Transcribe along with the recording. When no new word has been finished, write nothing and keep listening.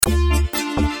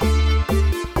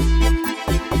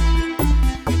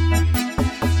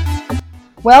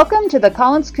Welcome to the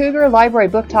Collins Cougar Library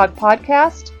Book Talk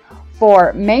podcast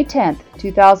for May 10th,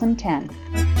 2010.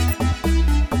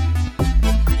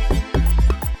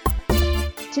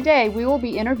 Today we will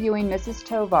be interviewing Mrs.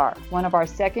 Tovar, one of our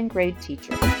second grade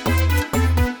teachers.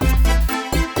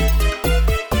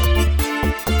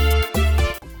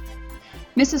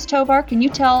 Mrs. Tovar, can you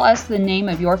tell us the name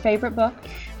of your favorite book?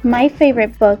 My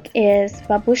favorite book is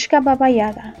Babushka,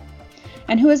 Yaga.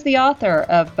 And who is the author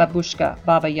of Babushka,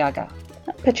 Yaga?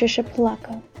 Patricia,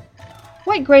 Polocco.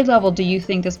 What grade level do you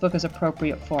think this book is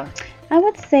appropriate for? I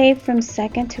would say from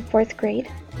 2nd to 4th grade.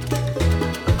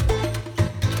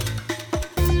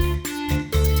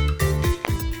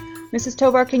 Mrs.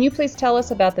 Tovar, can you please tell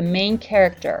us about the main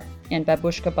character in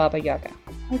Babushka, Yaga?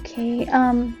 Okay,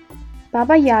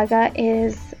 Baba Yaga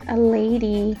is a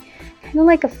lady, kind of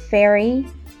like a fairy,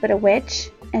 but a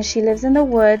witch, and she lives in the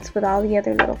woods with all the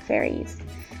other little fairies.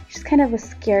 She's kind of a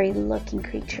scary looking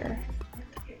creature.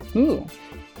 Ooh,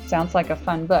 sounds like a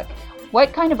fun book.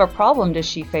 What kind of a problem does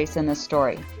she face in this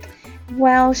story?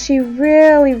 Well, she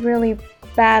really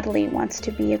badly wants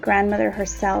to be a grandmother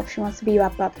herself. She wants to be a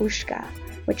Babushka,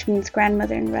 which means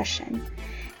grandmother in Russian.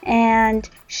 And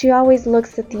she always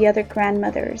looks at the other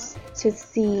grandmothers to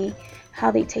see how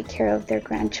they take care of their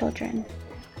grandchildren.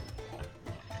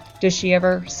 Does she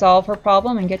ever solve her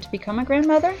problem and get to become a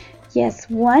grandmother? Yes,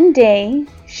 one day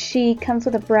she comes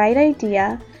with a bright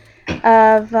idea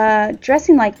of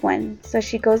dressing like one. So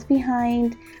she goes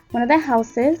behind one of the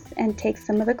houses and takes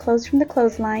some of the clothes from the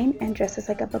clothesline and dresses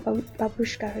like a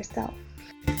babushka herself.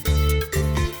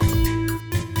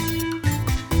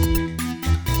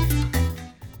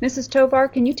 Mrs. Tovar,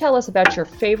 can you tell us about your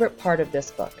favorite part of this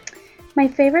book? My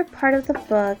favorite part of the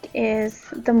book is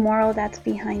the moral that's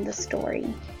behind the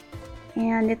story.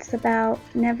 And it's about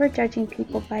never judging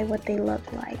people by what they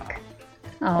look like.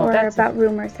 Oh, or about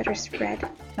rumors that are spread.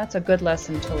 That's a good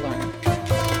lesson to learn.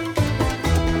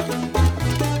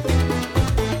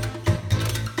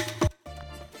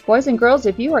 Boys and girls,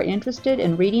 if you are interested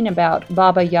in reading about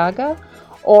Baba Yaga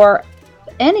or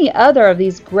any other of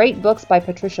these great books by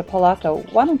Patricia Polocco,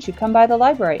 why don't you come by the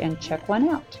library and check one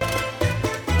out?